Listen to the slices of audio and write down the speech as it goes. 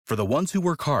For the ones who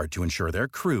work hard to ensure their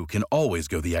crew can always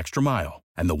go the extra mile,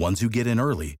 and the ones who get in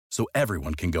early so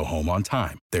everyone can go home on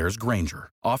time, there's Grainger,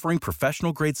 offering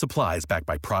professional-grade supplies backed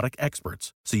by product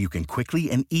experts so you can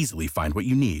quickly and easily find what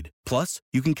you need. Plus,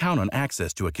 you can count on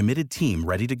access to a committed team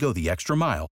ready to go the extra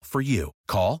mile for you.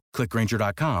 Call, click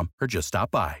Grainger.com, or just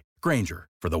stop by. Grainger,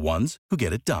 for the ones who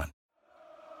get it done.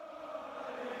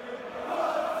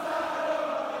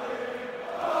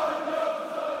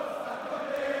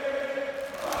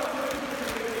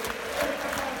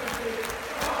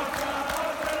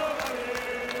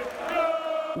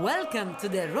 Welcome to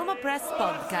the Roma Press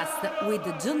Podcast with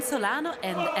John Solano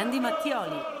and Andy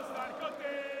Mattioli.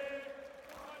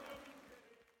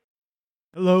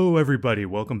 Hello, everybody.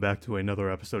 Welcome back to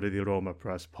another episode of the Roma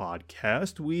Press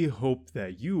Podcast. We hope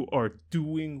that you are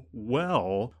doing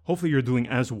well. Hopefully, you're doing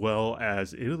as well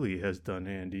as Italy has done,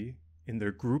 Andy, in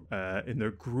their group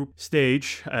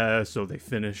stage. So they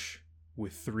finish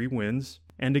with 3 wins.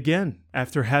 And again,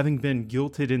 after having been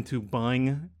guilted into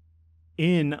buying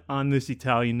in on this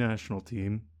Italian national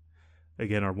team,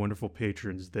 again, our wonderful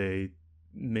patrons, they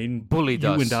bullied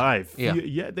us. And I.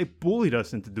 Yeah, they bullied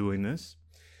us into doing this.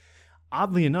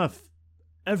 Oddly enough,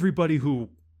 everybody who,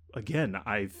 again,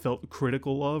 I felt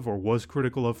critical of or was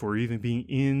critical of for even being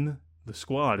in the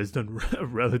squad has done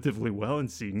relatively well.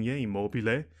 Insigne,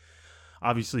 Immobile.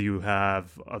 Obviously, you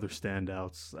have other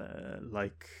standouts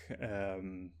like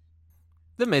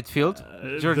the midfield,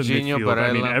 Jorginho, Barella.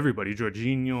 I mean, everybody.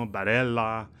 Jorginho,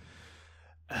 Barella,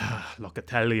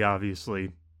 Locatelli,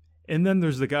 obviously. And then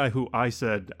there's the guy who I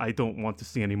said I don't want to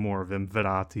see any more of him,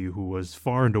 Verratti, who was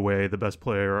far and away the best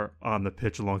player on the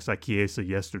pitch alongside Chiesa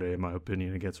yesterday, in my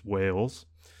opinion, against Wales.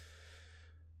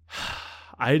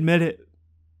 I admit it.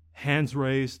 Hands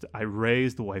raised. I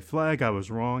raised the white flag. I was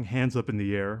wrong. Hands up in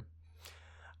the air.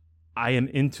 I am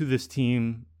into this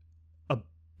team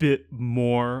bit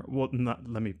more. Well,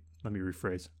 let me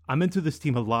rephrase. I'm into this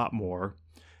team a lot more.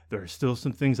 There are still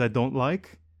some things I don't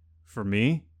like. For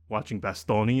me, watching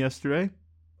Bastoni yesterday,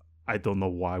 I don't know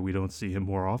why we don't see him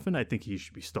more often. I think he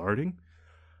should be starting.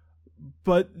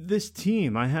 But this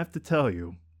team, I have to tell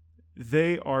you,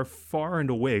 they are far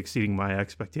and away exceeding my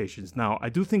expectations. Now, I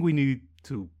do think we need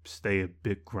to stay a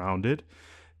bit grounded.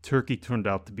 Turkey turned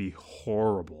out to be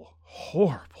horrible.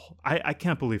 Horrible. I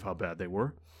can't believe how bad they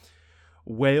were.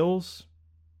 Wales,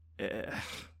 they're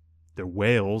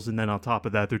Wales, and then on top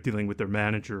of that, they're dealing with their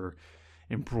manager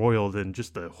embroiled in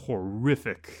just a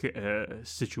horrific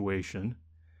situation.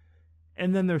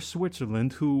 And then there's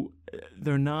Switzerland, who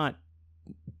they're not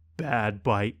bad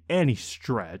by any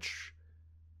stretch.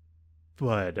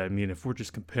 But, I mean, if we're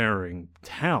just comparing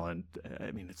talent,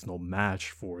 I mean, it's no match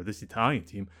for this Italian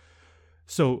team.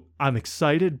 So I'm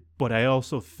excited, but I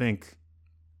also think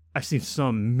I've seen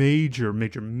some major,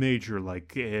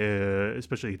 like,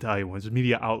 especially Italian ones,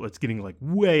 media outlets getting, like,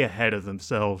 way ahead of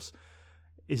themselves.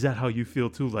 Is that how you feel,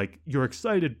 too? Like, you're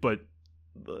excited, but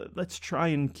let's try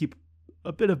and keep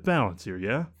a bit of balance here,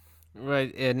 yeah?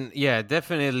 Right, and yeah,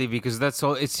 definitely, because that's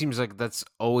all. It seems like that's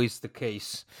always the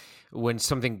case when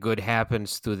something good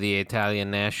happens to the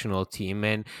Italian national team.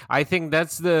 And I think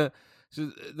that's the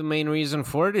main reason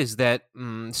for it is that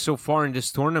so far in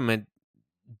this tournament,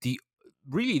 the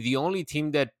only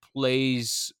team that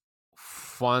plays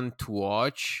fun to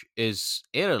watch is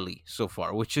Italy so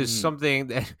far, which is something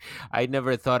that I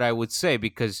never thought I would say,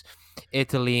 because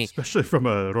Italy, especially from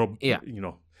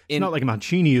it's not like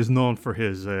Mancini is known for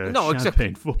his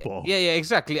champagne football. Yeah,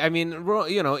 exactly. I mean,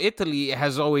 Italy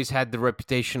has always had the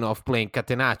reputation of playing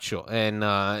catenaccio, and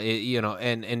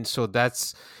and so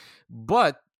that's.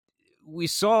 But we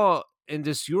saw in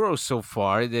this Euro so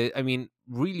far that, I mean,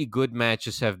 really good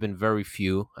matches have been very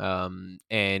few,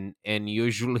 and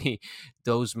usually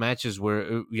those matches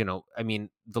were, I mean,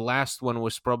 the last one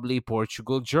was probably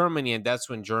Portugal-Germany, and that's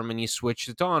when Germany switched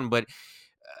it on. But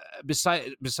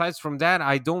besides from that,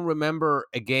 I don't remember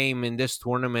a game in this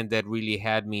tournament that really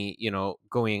had me,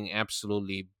 going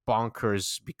absolutely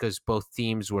bonkers, because both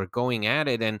teams were going at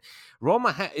it. And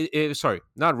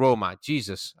not Roma.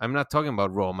 Jesus, I'm not talking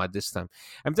about Roma this time.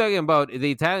 I'm talking about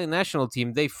the Italian national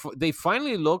team. They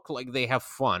finally look like they have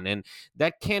fun, and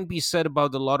that can't be said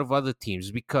about a lot of other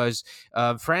teams, because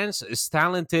France is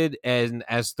talented and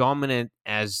as dominant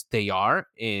as they are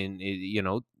in,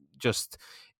 just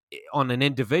on an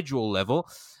individual level,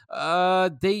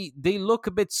 they look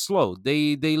a bit slow.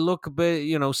 They look a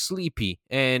bit, sleepy.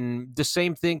 And the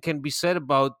same thing can be said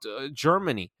about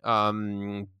Germany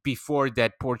before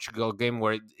that Portugal game,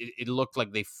 where it looked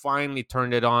like they finally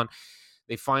turned it on.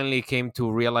 They finally came to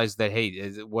realize that,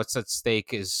 hey, what's at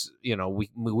stake is,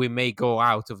 we may go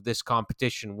out of this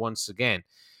competition once again.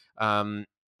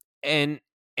 And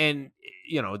and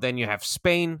then you have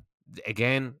Spain,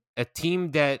 again, a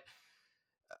team that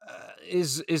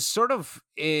is sort of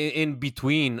in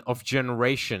between of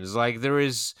generations. Like, there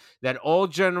is that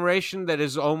old generation that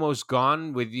is almost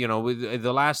gone, with with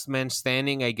the last man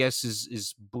standing, I guess,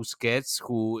 is Busquets,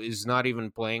 who is not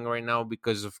even playing right now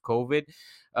because of COVID.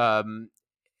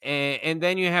 And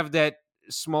then you have that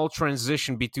small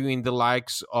transition between the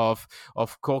likes of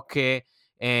Koke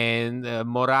and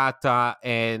Morata,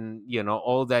 and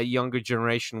all that younger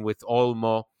generation with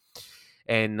Olmo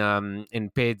and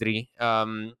Pedri.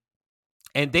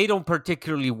 And they don't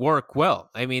particularly work well.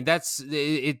 I mean,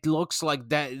 it looks like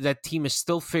that team is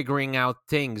still figuring out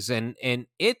things. And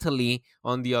Italy,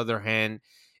 on the other hand,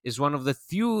 is one of the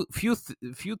few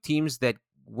teams that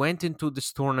went into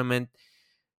this tournament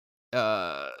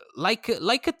like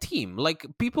a team. Like,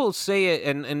 people say it,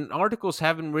 and articles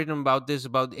have been written about this,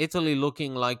 about Italy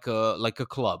looking like a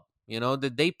club.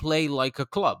 That they play like a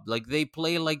club. Like, they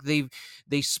play like they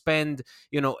spend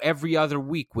every other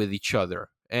week with each other.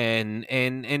 And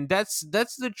that's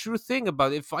the true thing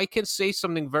about it. If I can say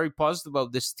something very positive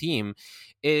about this team,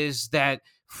 is that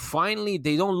finally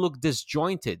they don't look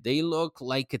disjointed. They look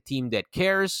like a team that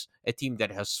cares, a team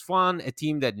that has fun, a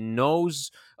team that knows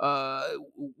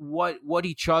what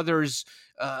each other's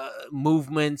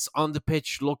movements on the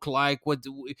pitch look like.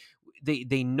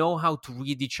 They know how to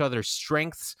read each other's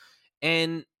strengths,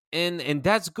 and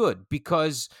that's good,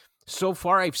 because so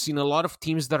far I've seen a lot of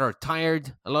teams that are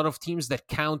tired, a lot of teams that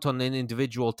count on an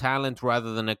individual talent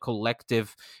rather than a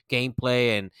collective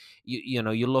gameplay. And you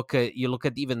look at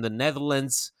even the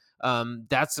Netherlands.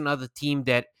 That's another team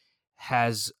that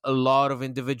has a lot of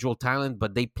individual talent,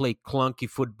 but they play clunky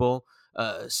football.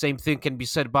 Same thing can be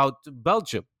said about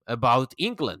Belgium, about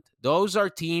England. Those are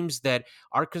teams that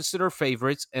are considered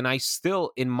favorites, and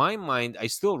in my mind, I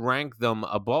still rank them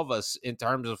above us in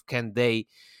terms of, can they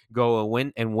go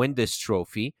and win this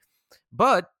trophy.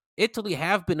 But Italy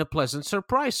have been a pleasant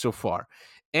surprise so far.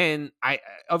 And I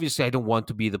don't want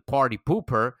to be the party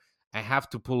pooper. I have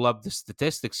to pull up the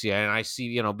statistics here, and I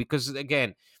see, because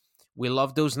again, we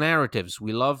love those narratives.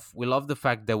 We love the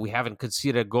fact that we haven't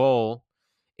conceded a goal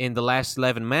in the last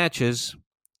 11 matches.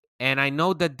 And I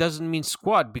know that doesn't mean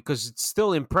squat, because it's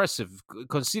still impressive.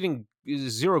 Conceding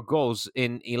 0 goals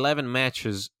in 11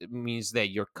 matches means that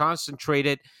you're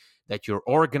concentrated, that you're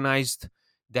organized,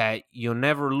 that you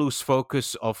never lose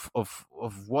focus of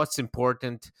what's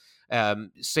important.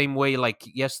 Same way, like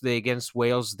yesterday against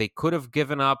Wales, they could have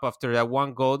given up after that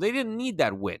 1 goal. They didn't need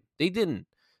that win. They didn't.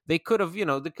 They could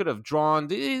have drawn.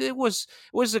 It was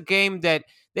a game that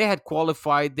they had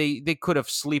qualified. They could have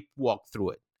sleepwalked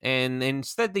through it, and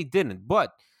instead they didn't.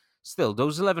 But still,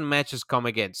 those 11 matches come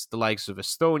against the likes of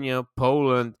Estonia,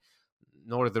 Poland,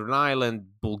 Northern Ireland,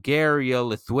 Bulgaria,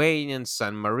 Lithuania,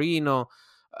 San Marino,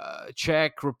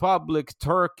 Czech Republic,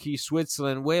 Turkey,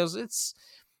 Switzerland, Wales. It's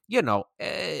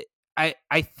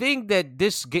I think that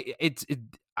this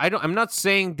I'm not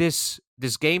saying this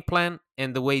game plan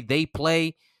and the way they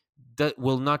play that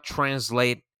will not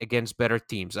translate against better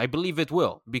teams. I believe it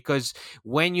will, because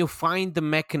when you find the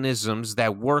mechanisms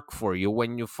that work for you,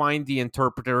 when you find the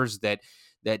interpreters that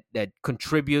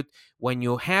contribute, when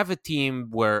you have a team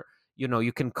where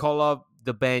you can call up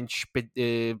the bench,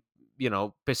 Pessina,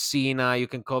 you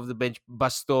can call up the bench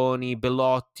Bastoni,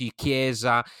 Belotti,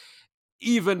 Chiesa,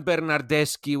 even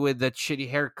Bernardeschi with that shitty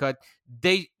haircut.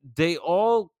 They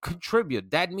all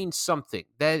contribute. That means something.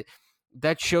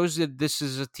 That shows that this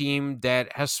is a team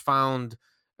that has found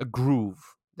a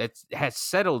groove, that has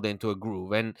settled into a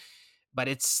groove. But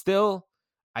it's still,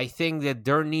 I think that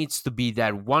there needs to be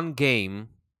that one game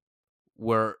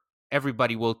where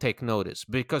everybody will take notice,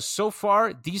 because so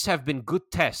far these have been good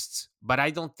tests, but I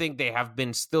don't think they have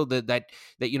been still that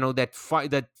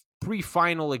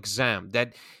pre-final exam,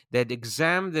 that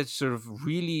exam that sort of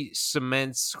really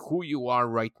cements who you are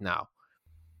right now.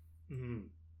 Mm.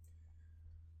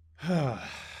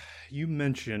 You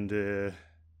mentioned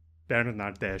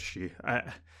Bernardeschi.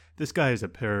 This guy is a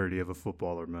parody of a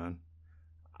footballer, man.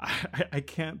 I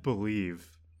can't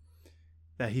believe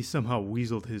that he somehow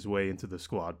weaseled his way into the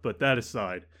squad. But that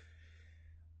aside,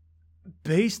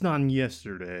 based on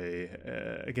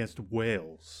yesterday against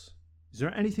Wales, is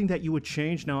there anything that you would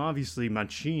change? Now, obviously,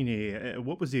 Mancini,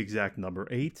 what was the exact number?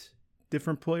 8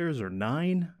 different players or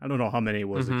 9? I don't know how many it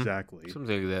was exactly.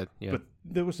 Something like that, yeah. But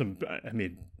there was some,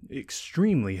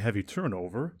 extremely heavy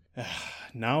turnover.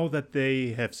 Now that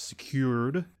they have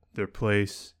secured their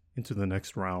place into the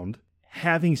next round,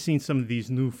 having seen some of these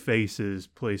new faces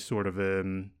play sort of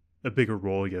a bigger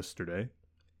role yesterday,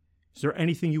 is there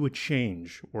anything you would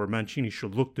change or Mancini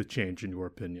should look to change in your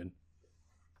opinion?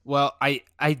 Well,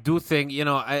 I do think,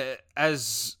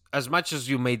 as much as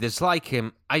you may dislike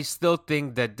him, I still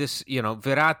think that this,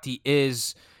 Verratti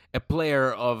is a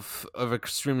player of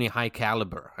extremely high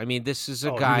caliber. I mean, this is a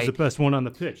Oh, he was guy. the best one on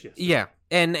the pitch. Yes, sir. Yeah,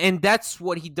 and that's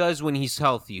what he does when he's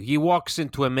healthy. He walks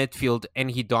into a midfield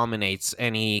and he dominates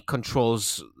and he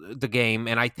controls the game.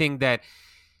 And I think that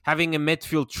having a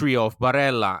midfield trio of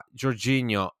Barella,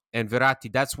 Jorginho, and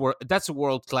Verratti, that's a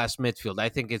world class midfield. I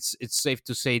think it's safe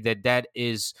to say that that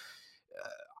is,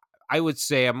 I would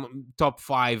say, a top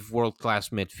 5 world class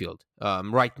midfield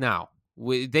right now.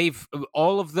 They've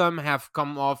all of them have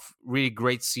come off really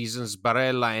great seasons.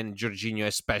 Barella and Jorginho,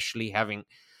 especially, having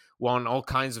won all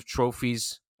kinds of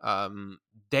trophies.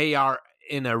 They are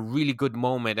in a really good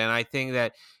moment, and I think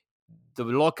that the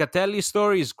Locatelli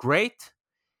story is great,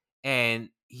 and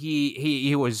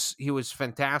he was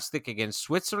fantastic against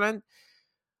Switzerland.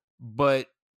 But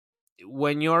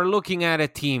when you're looking at a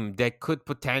team that could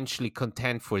potentially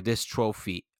contend for this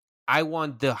trophy, I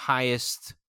want the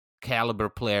highest caliber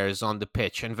players on the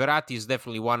pitch, and Verratti is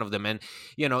definitely one of them. And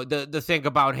the thing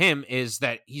about him is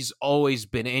that he's always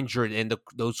been injured in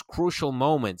those crucial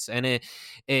moments, and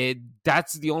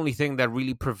that's the only thing that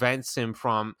really prevents him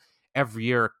from every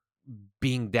year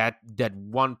being that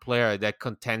one player that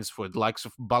contends for the likes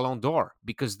of Ballon d'Or,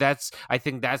 because I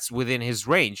think that's within his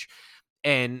range.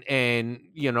 And in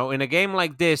a game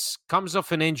like this, comes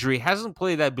off an injury, hasn't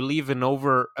played, I believe, in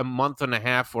over a month and a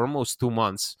half or almost 2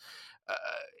 months, uh,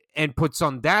 and puts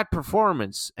on that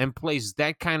performance and plays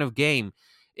that kind of game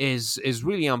is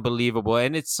really unbelievable.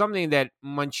 And it's something that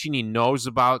Mancini knows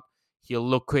about. He'll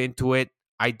look into it.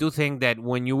 I do think that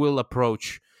when you will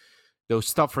approach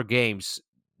those tougher games,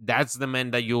 that's the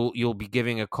man that you'll be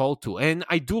giving a call to. And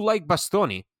I do like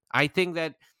Bastoni. I think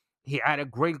that he had a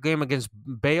great game against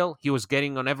Bale. He was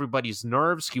getting on everybody's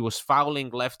nerves. He was fouling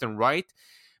left and right.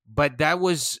 But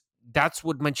that's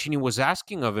what Mancini was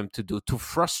asking of him to do, to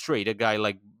frustrate a guy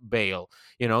like Bale,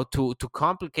 to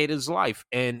complicate his life.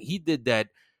 And he did that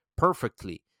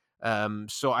perfectly.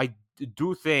 So I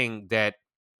do think that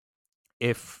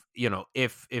if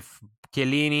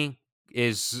Chiellini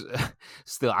is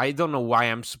still, I don't know why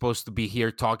I'm supposed to be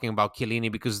here talking about Chiellini,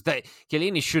 because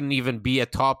Chiellini shouldn't even be a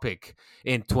topic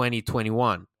in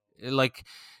 2021. Like,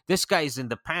 this guy is in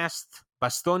the past.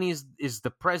 Bastoni is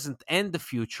the present and the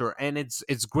future, and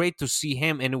it's great to see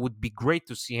him, and it would be great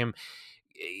to see him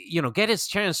get his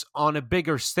chance on a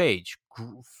bigger stage.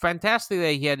 Fantastic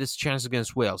that he had his chance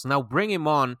against Wales. Now bring him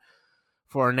on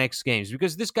for our next games,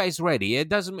 because this guy's ready. It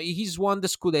doesn't. He's won the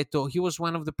Scudetto. He was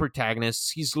one of the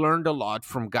protagonists. He's learned a lot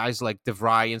from guys like De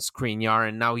Vrij and Skriniar,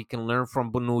 and now he can learn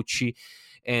from Bonucci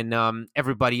and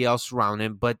everybody else around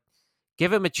him. But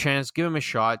give him a chance. Give him a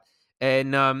shot.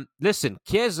 And listen,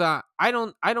 Chiesa. I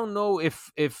don't know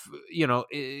if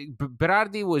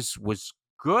Berardi was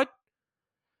good,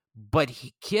 but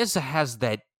Chiesa has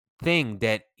that thing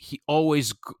that he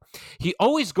always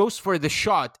goes for the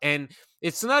shot. And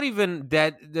it's not even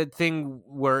that thing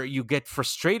where you get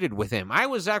frustrated with him. I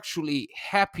was actually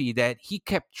happy that he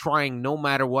kept trying no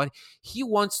matter what. He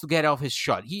wants to get off his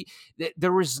shot.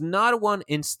 There is not one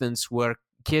instance where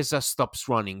Chiesa stops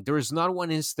running. There is not one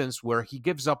instance where he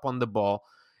gives up on the ball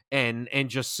and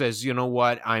just says, you know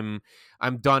what, I'm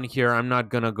done here. I'm not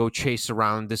gonna go chase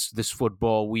around this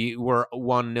football. We were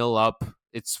 1-0 up.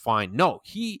 It's fine. No,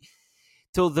 he,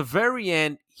 till the very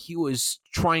end, he was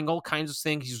trying all kinds of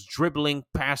things. He's dribbling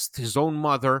past his own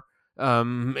mother.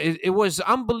 It was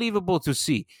unbelievable to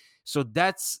see. So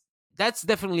that's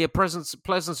definitely a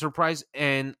pleasant surprise,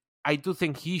 and I do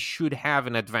think he should have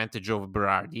an advantage over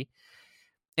Berardi.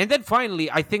 And then finally,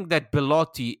 I think that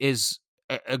Belotti is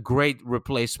a great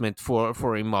replacement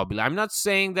for Immobile. I'm not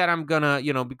saying that I'm gonna,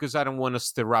 because I don't want to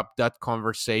stir up that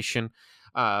conversation.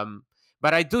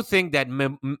 But I do think that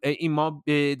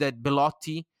that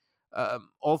Belotti,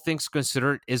 all things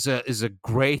considered, is a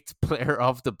great player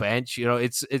off the bench.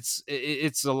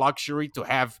 It's a luxury to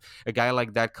have a guy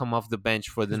like that come off the bench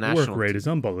for the His national work rate team. is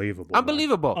unbelievable.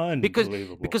 Unbelievable.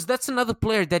 Unbelievable. Because that's another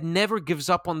player that never gives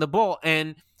up on the ball,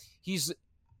 and he's,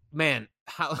 man,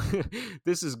 how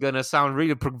this is gonna sound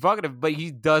really provocative, but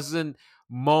he doesn't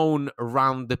moan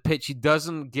around the pitch. He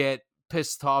doesn't get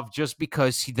pissed off just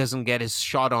because he doesn't get his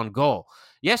shot on goal.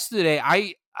 Yesterday,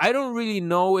 I don't really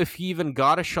know if he even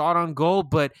got a shot on goal,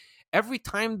 but every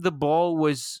time the ball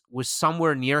was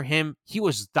somewhere near him, he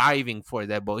was diving for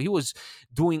that ball. He was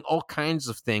doing all kinds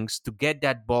of things to get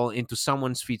that ball into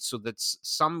someone's feet so that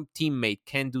some teammate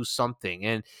can do something.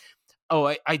 And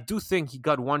I do think he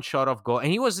got one shot off goal, and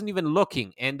he wasn't even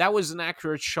looking, and that was an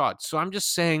accurate shot. So I'm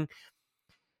just saying,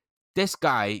 this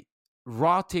guy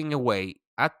rotting away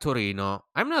at Torino.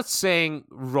 I'm not saying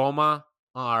Roma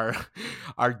are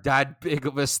are that big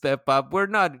of a step up. We're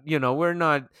not, we're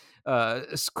not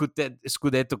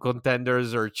Scudetto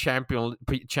contenders or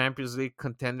Champions League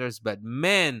contenders, but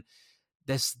man,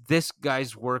 this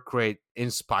guy's work rate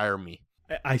inspire me.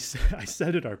 I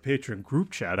said it our Patreon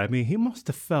group chat. I mean, he must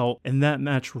have felt in that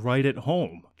match right at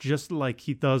home, just like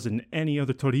he does in any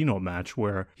other Torino match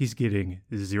where he's getting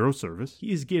zero service,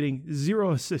 he is getting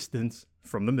zero assistance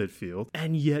from the midfield,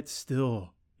 and yet still,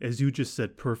 as you just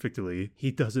said perfectly,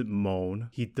 he doesn't moan,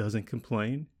 he doesn't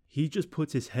complain. He just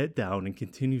puts his head down and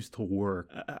continues to work.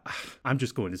 I'm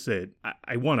just going to say it.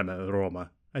 I want him at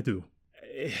Roma. I do.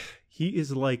 He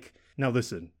is like... Now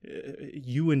listen,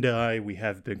 you and I, we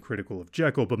have been critical of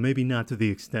Dzeko, but maybe not to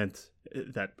the extent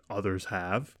that others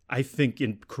have. I think,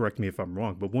 and correct me if I'm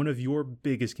wrong, but one of your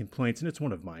biggest complaints, and it's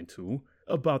one of mine too,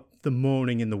 about the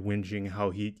moaning and the whinging, how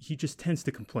he just tends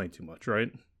to complain too much,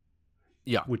 right?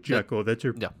 Yeah. With Dzeko, that's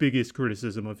your biggest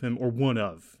criticism of him, or one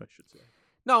of, I should say.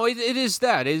 No, it is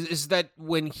that. Is that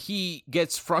when he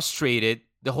gets frustrated,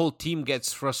 the whole team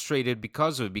gets frustrated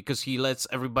because of it, because he lets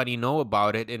everybody know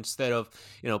about it instead of,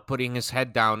 putting his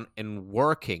head down and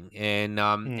working. And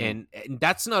and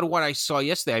that's not what I saw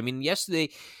yesterday. I mean, yesterday,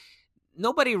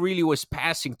 nobody really was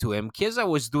passing to him. Chiesa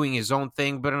was doing his own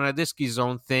thing, Bernardeschi's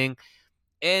own thing.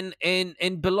 And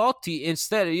Belotti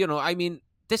instead, I mean,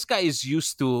 this guy is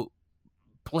used to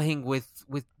playing with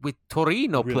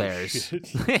Torino players.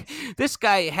 This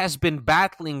guy has been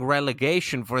battling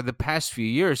relegation for the past few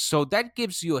years, so that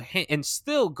gives you a hint, and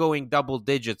still going double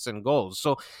digits in goals.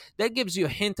 So that gives you a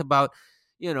hint about,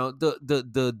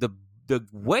 the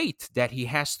weight that he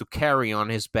has to carry on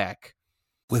his back.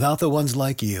 Without the ones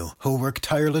like you who work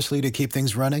tirelessly to keep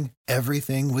things running,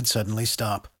 everything would suddenly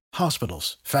stop.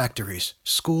 Hospitals, factories,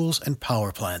 schools, and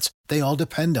power plants, they all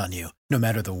depend on you. No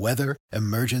matter the weather,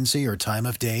 emergency, or time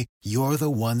of day, you're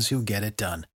the ones who get it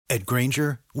done. At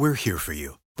Grainger, we're here for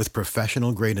you with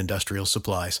professional-grade industrial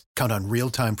supplies. Count on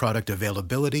real-time product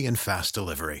availability and fast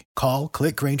delivery. Call,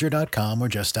 clickgrainger.com, or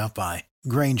just stop by.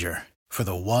 Grainger, for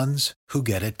the ones who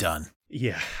get it done.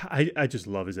 Yeah, I just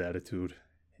love his attitude.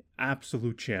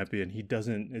 Absolute champion. He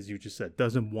doesn't, as you just said,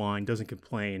 doesn't whine, doesn't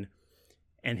complain.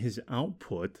 And his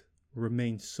output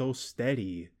remains so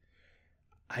steady.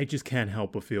 I just can't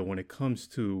help but feel when it comes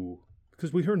to...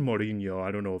 Because we heard Mourinho,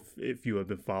 I don't know if you have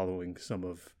been following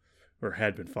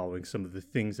had been following some of the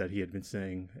things that he had been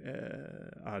saying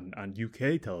on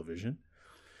UK television.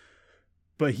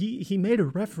 But he made a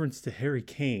reference to Harry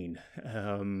Kane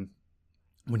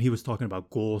when he was talking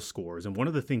about goal scorers. And one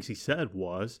of the things he said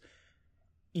was,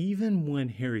 even when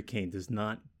Harry Kane does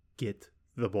not get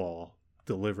the ball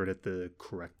delivered at the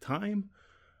correct time,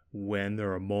 when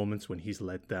there are moments when he's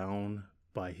let down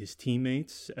by his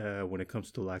teammates, when it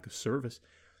comes to lack of service,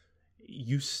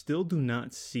 you still do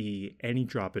not see any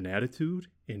drop in attitude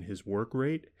in his work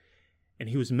rate. And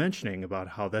he was mentioning about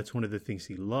how that's one of the things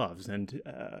he loves. And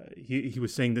he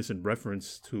was saying this in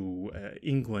reference to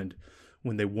England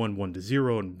when they won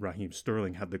 1-0 and Raheem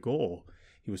Sterling had the goal.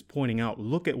 He was pointing out,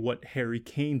 look at what Harry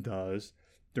Kane does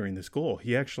during this goal.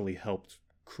 He actually helped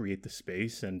create the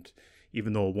space, and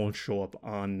even though it won't show up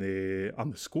on the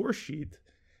score sheet,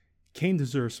 Kane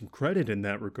deserves some credit in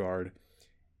that regard.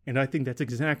 And I think that's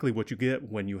exactly what you get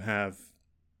when you have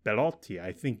Belotti.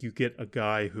 I think you get a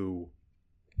guy who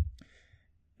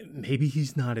maybe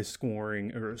he's not as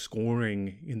scoring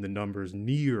in the numbers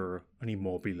near an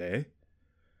Immobile,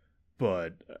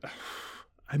 but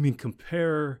I mean,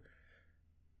 compare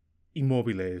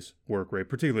Immobile's work rate,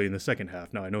 particularly in the second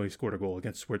half. Now, I know he scored a goal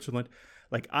against Switzerland.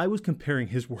 Like, I was comparing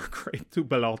his work rate to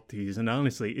Belotti's, and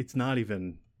honestly, it's not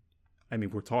even... I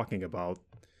mean, we're talking about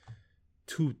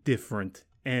two different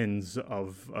ends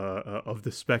of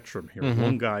the spectrum here. Mm-hmm.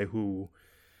 One guy who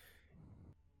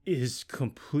is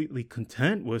completely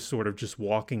content with sort of just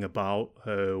walking about,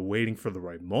 waiting for the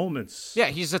right moments. Yeah,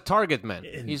 he's a target man.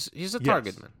 He's a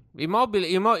target man.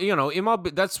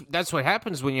 Immobile, that's what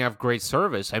happens when you have great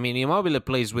service. I mean, Immobile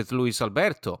plays with Luis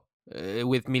Alberto,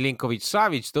 with Milinkovic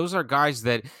Savic. Those are guys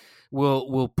that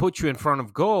will put you in front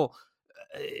of goal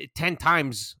 10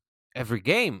 times every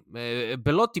game.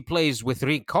 Belotti plays with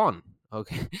Rincon.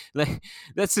 Okay, like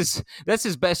that's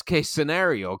his best case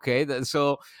scenario. Okay,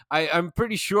 so I'm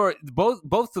pretty sure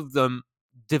both of them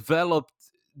developed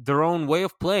their own way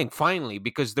of playing finally,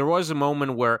 because there was a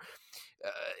moment where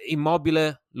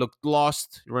Immobile looked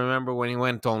lost. Remember when he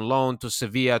went on loan to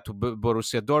Sevilla, to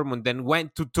Borussia Dortmund, then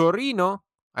went to Torino,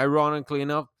 ironically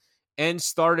enough, and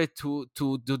started to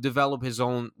develop his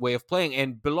own way of playing.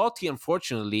 And Belotti,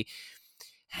 unfortunately,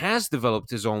 has developed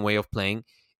his own way of playing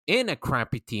in a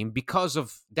crappy team because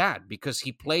of that, because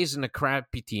he plays in a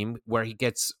crappy team where he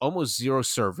gets almost zero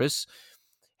service,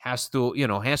 has to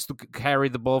carry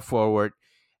the ball forward,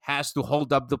 has to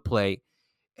hold up the play,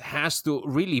 has to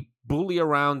really bully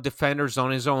around defenders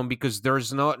on his own because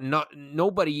there's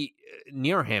nobody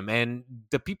near him, and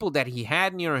the people that he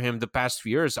had near him the past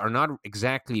few years are not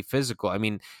exactly physical. I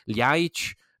mean,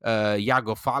 Ljajic,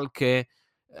 Iago Falke,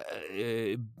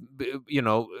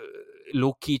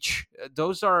 Lukic,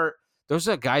 those are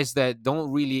guys that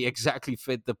don't really exactly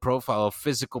fit the profile of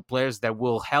physical players that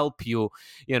will help you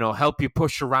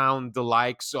push around the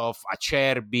likes of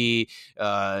Acerbi,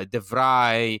 De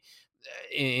Vrij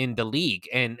in the league.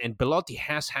 And Belotti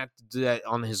has had to do that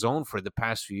on his own for the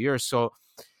past few years. So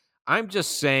I'm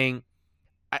just saying,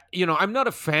 I'm not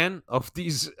a fan of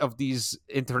these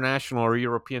international or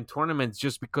European tournaments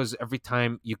just because every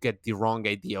time you get the wrong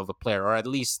idea of a player, or at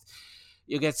least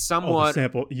you get somewhat the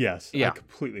sample. Yes, yeah, I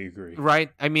completely agree.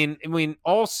 Right? I mean,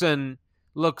 Olsen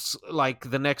looks like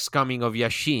the next coming of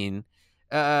Yashin,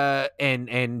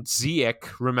 and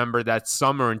Ziyech. Remember that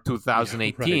summer in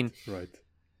 2018, right.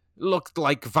 Looked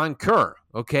like Van Keur.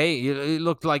 Okay, it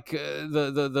looked like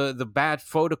the bad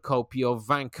photocopy of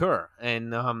Van Keur,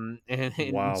 and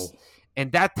wow.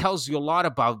 And that tells you a lot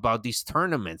about these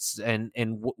tournaments. But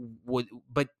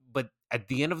at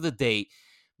the end of the day,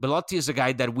 Belotti is a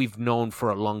guy that we've known for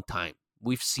a long time.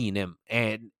 We've seen him,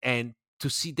 and to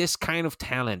see this kind of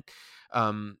talent,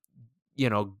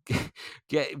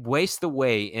 get waste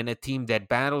away in a team that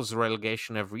battles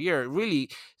relegation every year,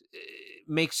 really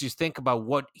makes you think about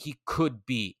what he could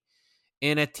be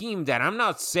in a team that I'm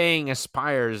not saying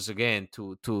aspires again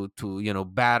to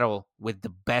battle with the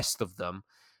best of them,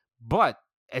 but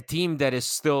a team that is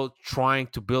still trying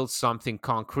to build something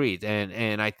concrete.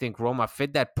 And I think Roma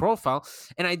fit that profile.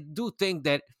 And I do think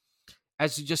that,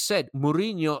 as you just said,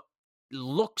 Mourinho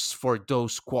looks for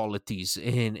those qualities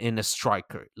in a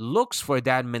striker, looks for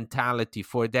that mentality,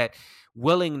 for that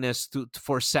willingness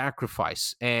for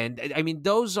sacrifice. And I mean,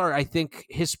 those are, I think,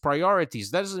 his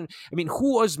priorities.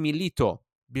 Who was Milito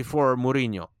before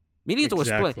Mourinho? Milito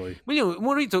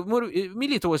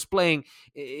was playing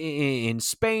in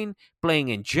Spain, playing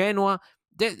in Genoa.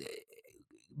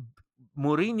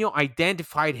 Mourinho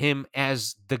identified him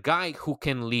as the guy who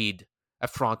can lead a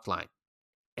front line,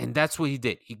 and that's what he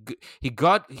did. He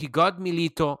got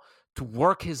Milito to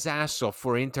work his ass off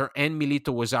for Inter, and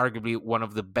Milito was arguably one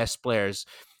of the best players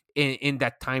in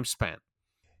that time span.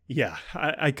 Yeah,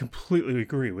 I completely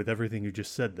agree with everything you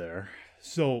just said there.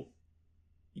 So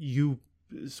you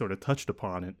sort of touched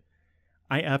upon it.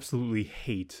 I absolutely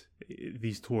hate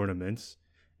these tournaments,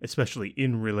 especially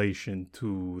in relation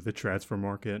to the transfer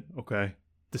market, okay?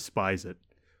 Despise it.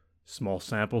 Small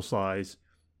sample size.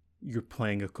 You're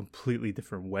playing a completely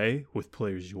different way with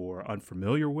players you're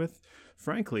unfamiliar with.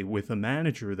 Frankly, with a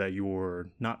manager that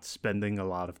you're not spending a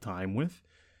lot of time with.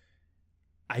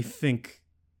 I think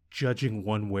judging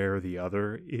one way or the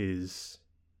other is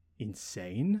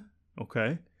insane,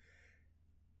 okay?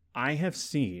 I have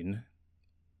seen,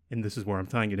 and this is where I'm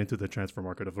tying it into the transfer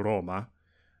market of Roma,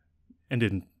 and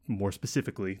in more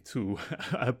specifically to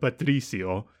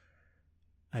Patricio.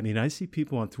 I mean, I see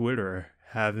people on Twitter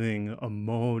having a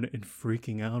moan and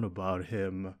freaking out about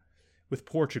him with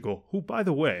Portugal, who, by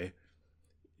the way,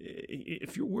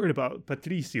 if you're worried about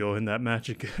Patricio in that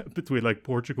match between like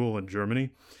Portugal and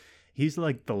Germany, he's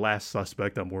like the last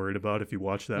suspect I'm worried about. If you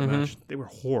watch that match, they were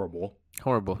horrible.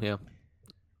 Horrible, yeah.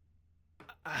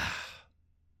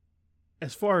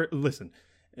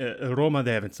 Roma,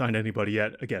 they haven't signed anybody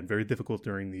yet. Again, very difficult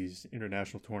during these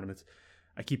international tournaments.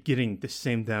 I keep getting the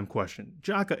same damn question.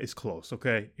 Xhaka is close,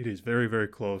 okay? It is very, very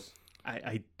close.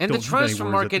 And the transfer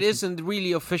market isn't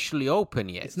really officially open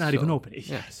yet. It's not even open.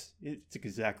 Yes, it's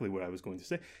exactly what I was going to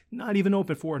say. Not even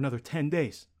open for another 10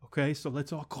 days, okay? So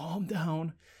let's all calm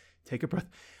down, take a breath.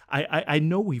 I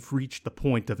know we've reached the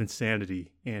point of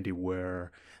insanity, Andy,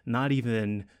 where not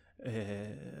even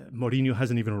Mourinho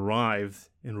hasn't even arrived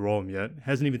in Rome yet,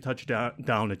 hasn't even touched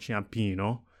down at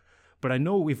Ciampino. But I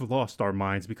know we've lost our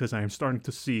minds because I am starting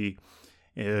to see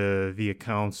the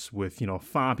accounts with,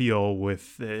 Fabio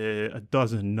with a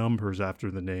dozen numbers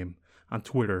after the name on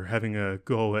Twitter, having a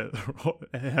go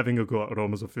at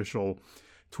Roma's official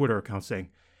Twitter account saying,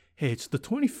 "Hey, it's the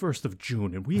 21st of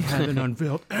June and we haven't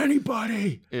unveiled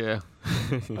anybody." Yeah.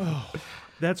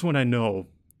 That's when I know,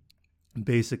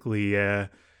 basically, a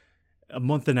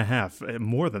month and a half,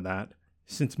 more than that,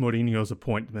 since Mourinho's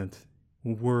appointment,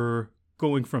 we're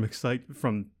going from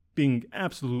being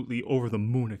absolutely over the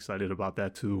moon excited about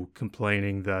that to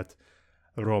complaining that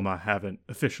Roma haven't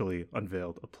officially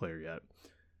unveiled a player yet.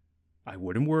 I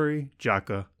wouldn't worry.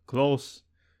 Xhaka, close.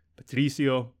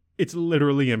 Patricio, it's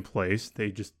literally in place.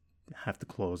 They just have to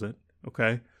close it,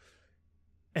 okay?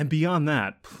 And beyond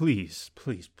that, please,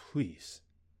 please, please,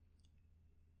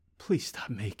 please stop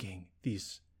making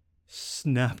these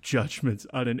snap judgments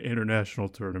on an international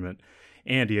tournament.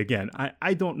 Andy, again,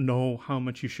 I don't know how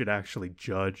much you should actually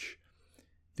judge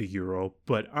the Euro,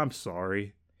 but I'm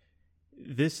sorry.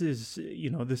 This is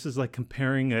like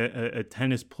comparing a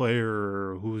tennis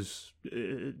player who's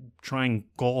trying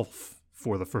golf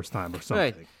for the first time or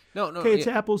something. Right. No. Okay, it's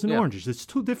apples and oranges. It's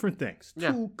two different things.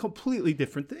 Two completely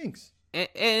different things.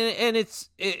 And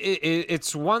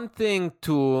it's one thing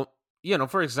to,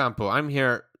 for example, I'm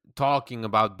here talking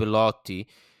about Belotti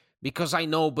because I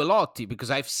know Belotti,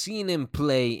 because I've seen him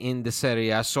play in the Serie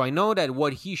A, so I know that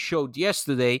what he showed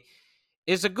yesterday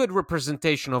is a good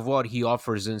representation of what he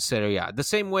offers in Serie A. The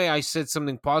same way I said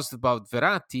something positive about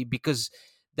Verratti, because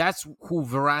that's who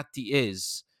Verratti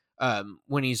is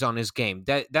when he's on his game.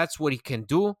 That's what he can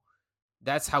do.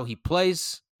 That's how he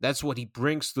plays. That's what he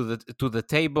brings to the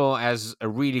table as a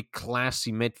really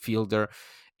classy midfielder.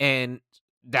 And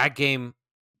that game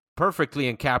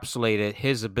perfectly encapsulated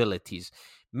his abilities.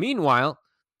 Meanwhile,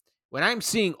 when I'm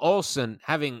seeing Olsen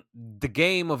having the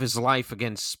game of his life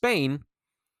against Spain,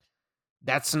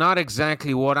 that's not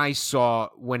exactly what I saw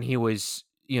when he was,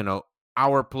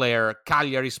 our player,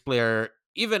 Cagliari's player,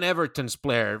 even Everton's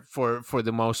player for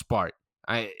the most part.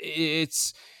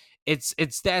 It's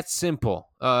that simple.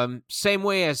 Same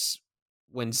way as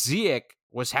when Ziyech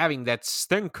was having that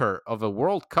stinker of a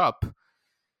World Cup,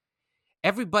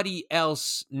 everybody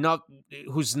else not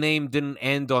whose name didn't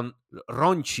end on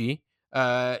Ronchi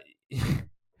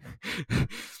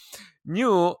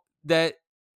knew that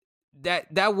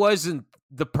wasn't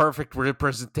the perfect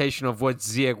representation of what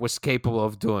Ziyech was capable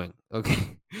of doing.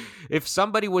 Okay, if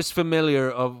somebody was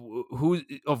familiar of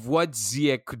what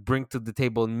Ziyech could bring to the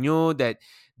table, knew that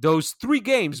those 3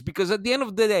 games, because at the end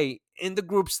of the day, in the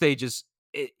group stages,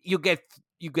 you get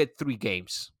 3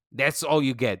 games. That's all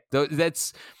you get.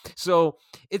 So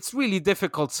it's really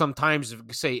difficult sometimes.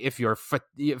 Say if you're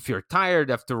tired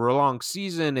after a long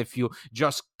season, if you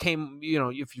just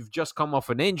if you've just come off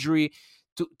an injury,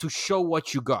 to show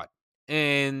what you got.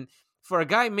 And for a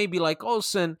guy maybe like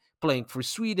Olsen, playing for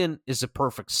Sweden is a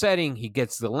perfect setting. He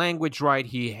gets the language right.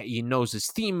 He knows his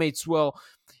teammates well.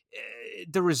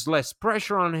 There is less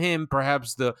pressure on him.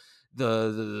 Perhaps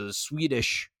the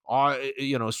Swedish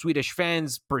Swedish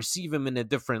fans perceive him in a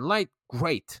different light.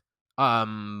 Great.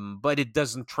 But it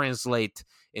doesn't translate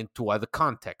into other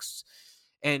contexts.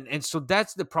 And so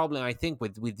that's the problem, I think,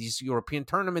 with these European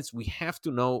tournaments. We have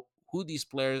to know who these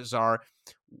players are,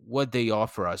 what they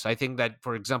offer us. I think that,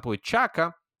 for example, with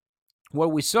Xhaka,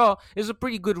 what we saw is a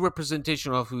pretty good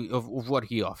representation of what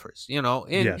he offers. In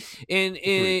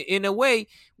a way,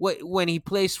 when he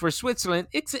plays for Switzerland,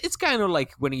 it's kind of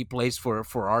like when he plays for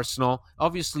Arsenal.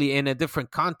 Obviously, in a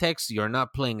different context, you're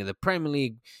not playing in the Premier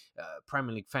League.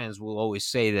 Premier League fans will always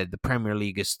say that the Premier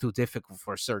League is too difficult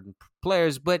for certain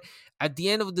players, but at the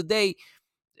end of the day,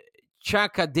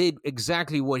 Xhaka did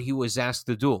exactly what he was asked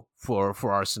to do for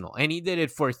Arsenal. And he did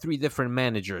it for 3 different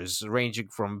managers, ranging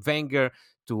from Wenger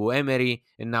to Emery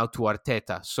and now to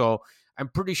Arteta. So I'm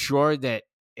pretty sure that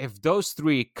if those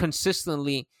 3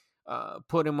 consistently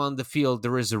put him on the field,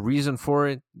 there is a reason for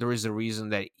it. There is a reason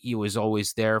that he was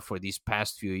always there for these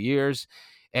past few years.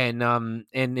 And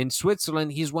in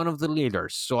Switzerland, he's one of the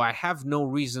leaders. So I have no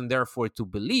reason, therefore, to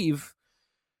believe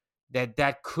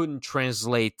that couldn't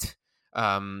translate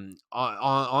on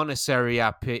a Serie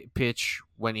A pitch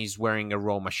when he's wearing a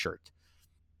Roma shirt.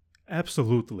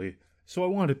 Absolutely. So I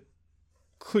want to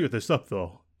clear this up,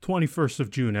 though. 21st of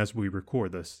June, as we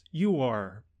record this, you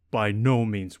are by no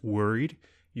means worried.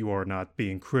 You are not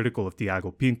being critical of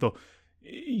Thiago Pinto.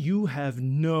 You have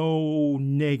no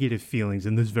negative feelings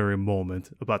in this very moment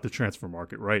about the transfer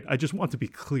market, right? I just want to be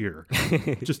clear,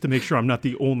 just to make sure I'm not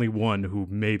the only one who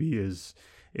maybe is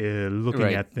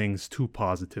looking at things too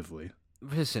positively.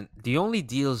 Listen, the only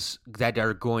deals that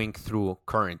are going through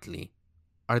currently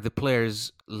are the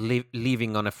players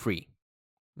leaving on a free.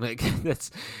 Like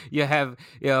you have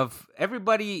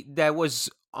everybody that was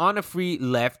on a free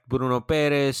left. Bruno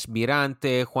Perez,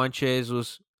 Mirante, Juan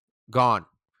Jesus, gone.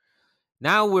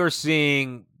 Now we're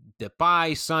seeing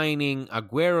Depay signing,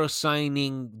 Aguero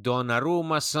signing,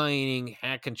 Donnarumma signing,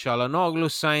 Hakan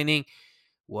Çalhanoğlu signing.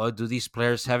 What do these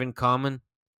players have in common?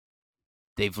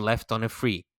 They've left on a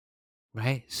free.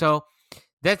 Right, so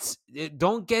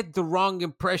don't get the wrong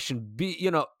impression.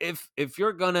 If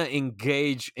you're gonna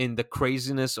engage in the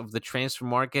craziness of the transfer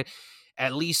market,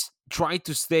 at least try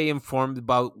to stay informed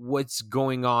about what's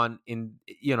going on in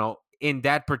in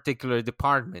that particular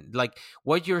department. Like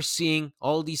what you're seeing,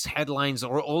 all these headlines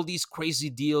or all these crazy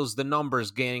deals, the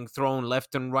numbers getting thrown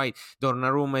left and right.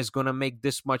 Donnarumma is going to make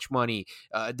this much money.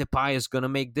 Depay is going to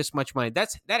make this much money.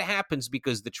 That happens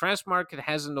because the transfer market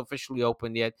hasn't officially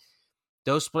opened yet.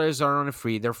 Those players are on a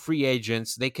free. They're free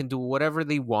agents. They can do whatever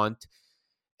they want.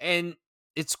 And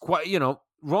it's quite,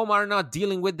 Roma are not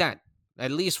dealing with that.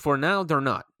 At least for now, they're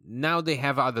not. Now they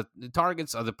have other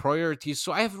targets, other priorities.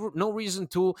 So I have no reason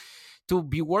to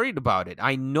be worried about it.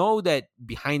 I know that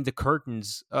behind the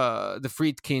curtains, the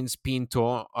Friedkins,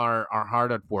 Pinto are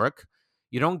hard at work.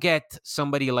 You don't get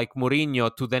somebody like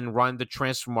Mourinho to then run the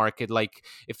transfer market like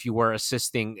if you were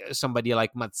assisting somebody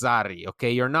like Mazzarri,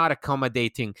 okay? You're not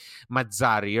accommodating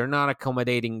Mazzarri. You're not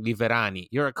accommodating Liverani.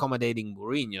 You're accommodating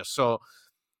Mourinho. So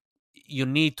you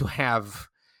need to have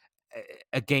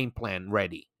a game plan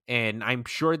ready. And I'm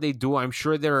sure they do. I'm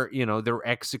sure they're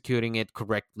executing it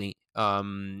correctly.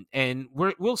 And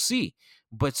we'll see.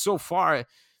 But so far,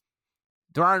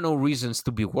 there are no reasons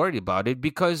to be worried about it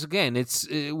because, again, it's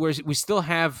we still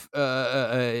have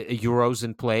Euros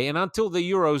in play, and until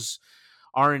the Euros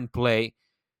are in play,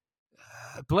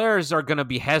 players are going to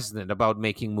be hesitant about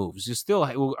making moves. You still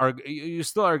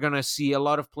are going to see a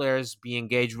lot of players be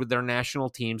engaged with their national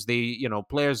teams.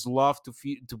 Players love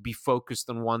to be focused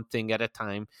on one thing at a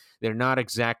time. They're not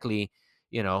exactly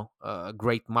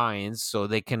great minds, so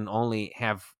they can only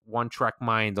have one track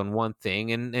mind on one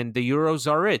thing, and the Euros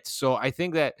are it. So I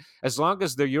think that as long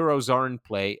as the Euros are in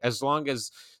play, as long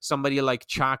as somebody like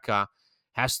Xhaka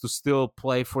has to still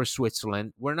play for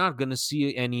Switzerland, we're not going to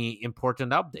see any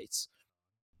important updates.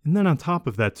 And then on top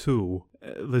of that too,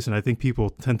 listen, I think people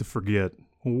tend to forget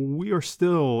we are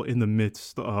still in the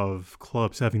midst of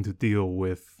clubs having to deal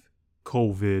with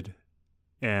COVID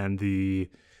and the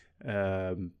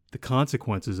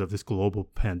consequences of this global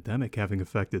pandemic having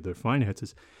affected their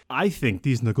finances. I think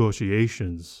these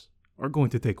negotiations are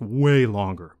going to take way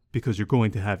longer because you're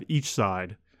going to have each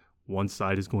side. One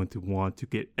side is going to want to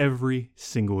get every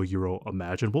single euro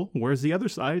imaginable, whereas the other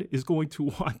side is going to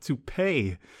want to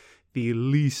pay the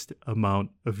least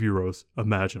amount of euros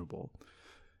imaginable.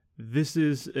 This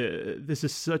is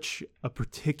such a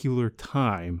particular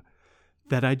time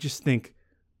that I just think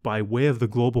by way of the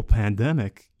global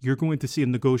pandemic, you're going to see a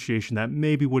negotiation that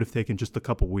maybe would have taken just a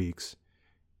couple weeks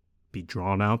be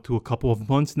drawn out to a couple of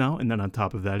months now. And then on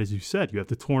top of that, as you said, you have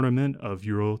the tournament of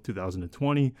Euro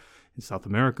 2020. In South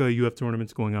America, you have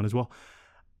tournaments going on as well.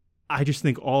 I just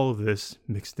think all of this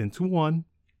mixed into one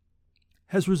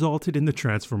has resulted in the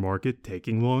transfer market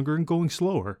taking longer and going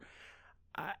slower.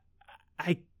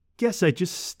 I guess I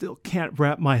just still can't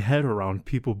wrap my head around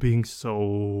people being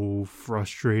so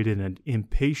frustrated and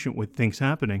impatient with things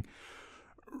happening.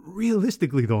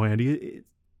 Realistically, though, Andy,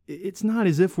 it's not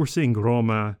as if we're seeing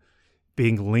Roma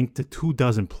being linked to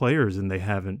 24 players and they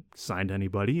haven't signed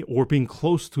anybody, or being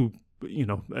close to,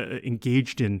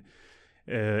 engaged in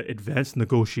advanced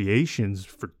negotiations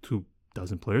for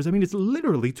 24 players. I mean, it's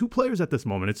literally 2 players at this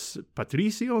moment. It's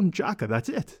Patricio and Xhaka. That's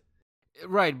it.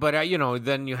 Right, but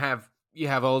then you have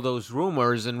all those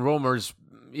rumors,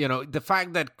 the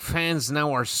fact that fans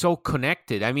now are so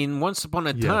connected. I mean, once upon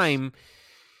a time,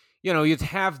 you'd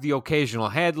have the occasional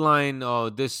headline,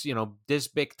 this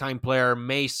big time player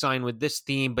may sign with this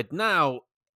team, but now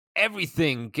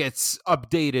everything gets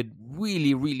updated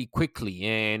really, really quickly,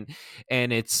 and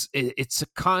it's a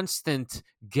constant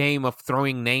game of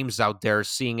throwing names out there,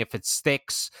 seeing if it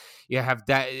sticks. You have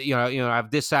that, have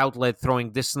this outlet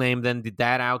throwing this name, then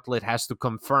that outlet has to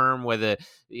confirm whether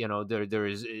there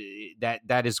is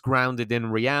that is grounded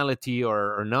in reality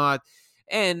or not.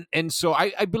 And so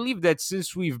I believe that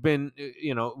since we've been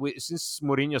since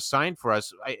Mourinho signed for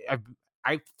us,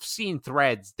 I've seen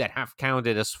threads that have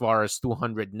counted as far as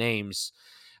 200 names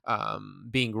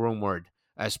being rumored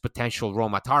as potential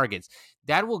Roma targets.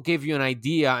 That will give you an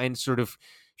idea and sort of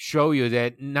show you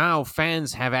that now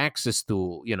fans have access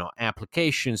to,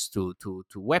 applications, to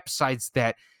websites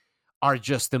that are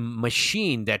just a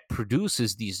machine that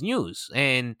produces these news.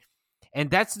 And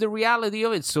that's the reality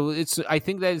of it. So I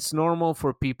think that it's normal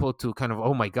for people to kind of,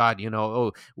 oh my God,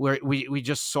 we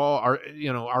just saw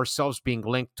ourselves being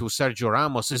linked to Sergio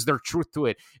Ramos. Is there truth to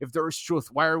it? If there is truth,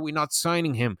 why are we not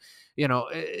signing him?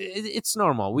 It's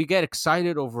normal. We get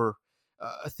excited over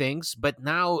things, but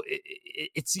now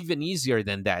it's even easier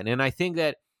than that. And I think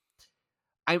that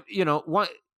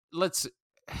let's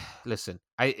listen.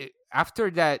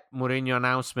 After that Mourinho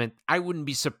announcement, I wouldn't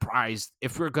be surprised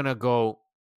if we're gonna go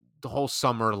the whole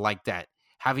summer like that,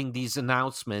 having these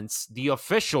announcements, the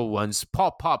official ones,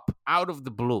 pop up out of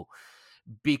the blue,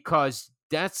 because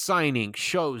that signing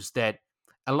shows that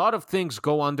a lot of things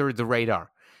go under the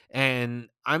radar. And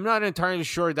I'm not entirely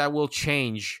sure that will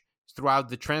change throughout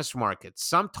the transfer market.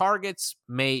 Some targets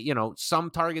may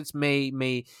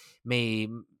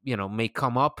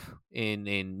come up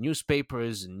in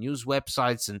newspapers and news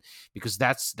websites, and because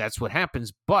that's what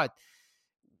happens. But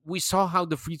we saw how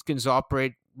the Friedkins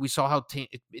operate. We saw how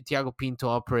Thiago Pinto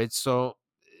operates. So,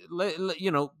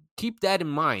 keep that in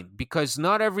mind, because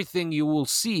not everything you will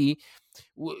see,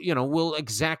 will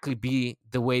exactly be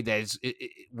the way that it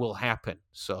will happen.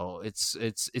 So it's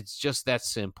just that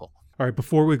simple. All right,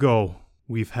 before we go,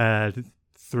 we've had a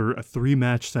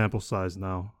 3-match sample size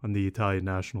now on the Italian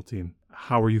national team.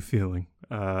 How are you feeling?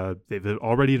 They've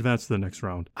already advanced to the next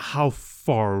round. How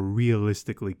far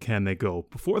realistically can they go?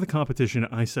 Before the competition,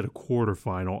 I said a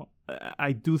quarterfinal.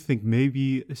 I do think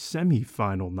maybe a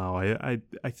semifinal now. I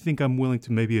think I'm willing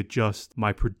to maybe adjust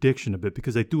my prediction a bit,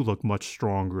 because they do look much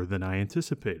stronger than I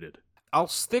anticipated. I'll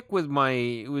stick with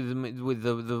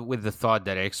the thought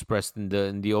that I expressed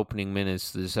in the opening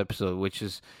minutes of this episode, which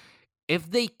is,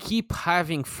 if they keep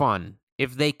having fun,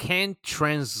 if they can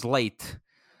translate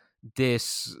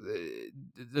this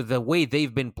the way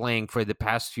they've been playing for the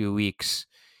past few weeks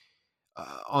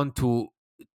onto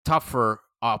tougher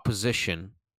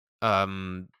opposition,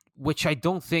 which I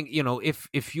don't think,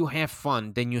 if you have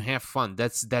fun, then you have fun.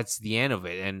 That's the end of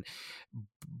it.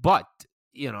 But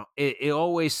the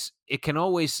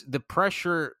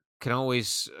pressure can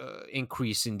always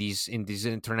increase in these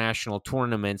international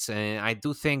tournaments, and I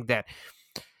do think that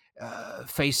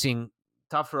facing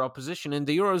tougher opposition in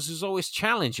the Euros is always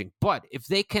challenging. But if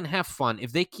they can have fun,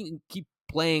 if they can keep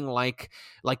playing like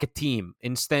a team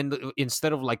instead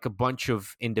of like a bunch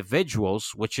of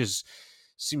individuals, which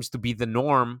seems to be the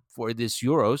norm for this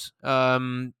Euros,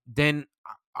 then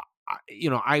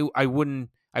I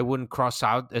wouldn't cross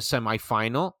out a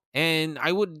semifinal, and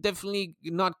I would definitely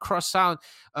not cross out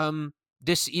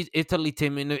this Italy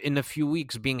team in a few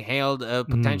weeks being hailed a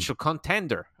potential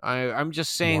contender. I'm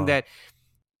just saying that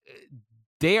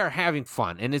they are having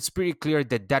fun, and it's pretty clear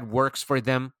that works for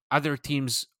them. Other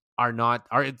teams are not.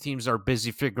 Our teams are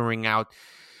busy figuring out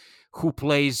who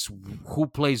plays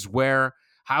where,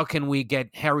 how can we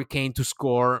get Harry Kane to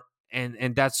score,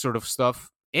 and that sort of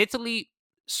stuff. Italy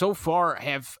so far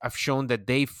have shown that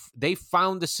they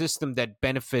found a system that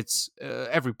benefits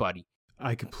everybody.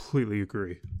 I completely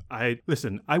agree. I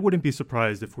wouldn't be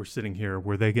surprised if we're sitting here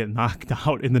where they get knocked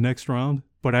out in the next round,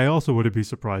 but I also wouldn't be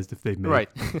surprised if they make,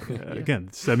 again,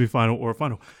 semifinal or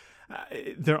final.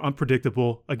 They're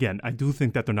unpredictable. Again, I do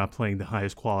think that they're not playing the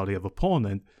highest quality of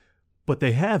opponent, but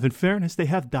they have, in fairness, they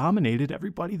have dominated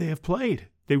everybody they have played.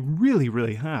 They really,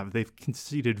 really have. They've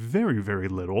conceded very, very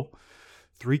little.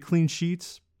 3 clean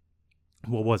sheets.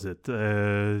 What was it?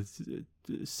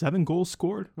 7 goals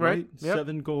scored, right? Yep.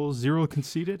 7 goals, 0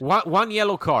 conceded. One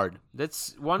yellow card.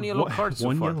 That's one yellow card so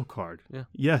far. One yellow card. Yeah.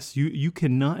 Yes, you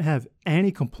cannot have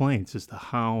any complaints as to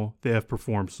how they have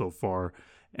performed so far.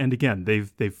 And again,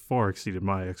 they've far exceeded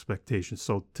my expectations.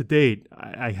 So to date,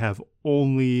 I have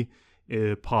only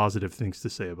positive things to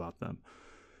say about them.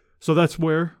 So that's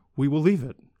where we will leave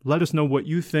it. Let us know what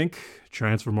you think.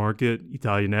 Transfer market,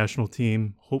 Italian national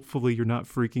team. Hopefully you're not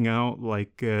freaking out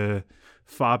like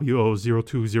Fabio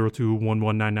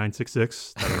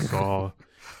 0202119966 that I saw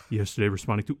yesterday,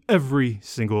 responding to every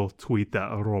single tweet that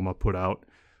Roma put out.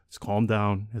 Let's calm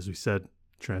down. As we said,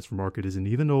 transfer market isn't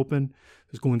even open.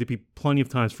 There's going to be plenty of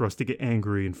times for us to get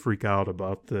angry and freak out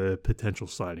about the potential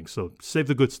signing. So save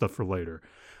the good stuff for later.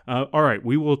 All right,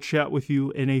 we will chat with you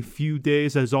in a few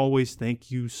days. As always, thank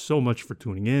you so much for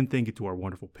tuning in. Thank you to our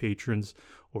wonderful patrons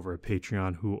over at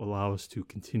Patreon who allow us to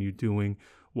continue doing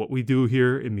what we do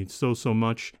here. It means so, so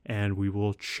much, and we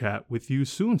will chat with you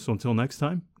soon. So until next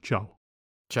time, ciao.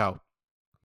 Ciao.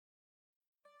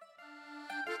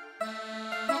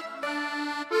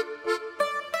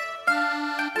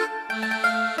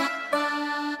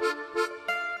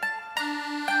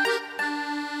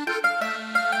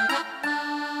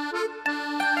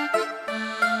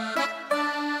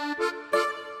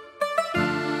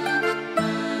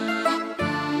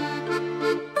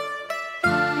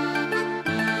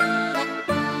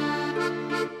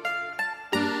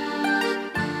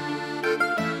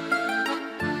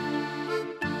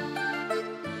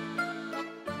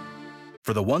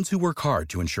 For the ones who work hard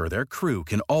to ensure their crew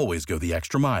can always go the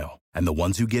extra mile, and the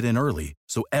ones who get in early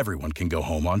so everyone can go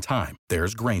home on time,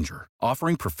 there's Grainger,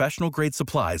 offering professional-grade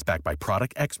supplies backed by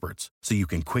product experts so you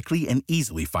can quickly and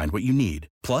easily find what you need.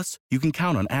 Plus, you can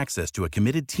count on access to a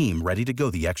committed team ready to go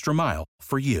the extra mile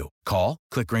for you. Call,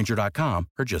 click.Grainger.com,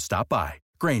 or just stop by.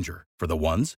 Grainger, for the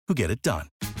ones who get it done.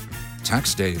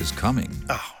 Tax day is coming.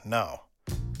 Oh, no.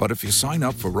 But if you sign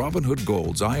up for Robinhood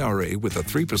Gold's IRA with a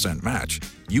 3% match,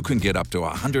 you can get up to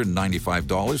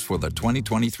 $195 for the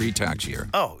 2023 tax year.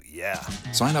 Oh, yeah.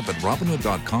 Sign up at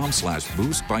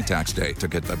Robinhood.com/boost by tax day to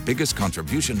get the biggest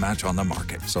contribution match on the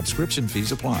market. Subscription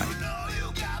fees apply.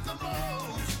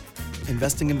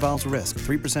 Investing involves risk.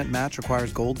 3% match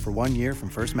requires gold for 1 year from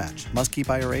first match. Must keep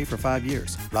IRA for 5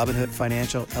 years. Robinhood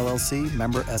Financial, LLC,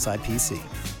 member SIPC.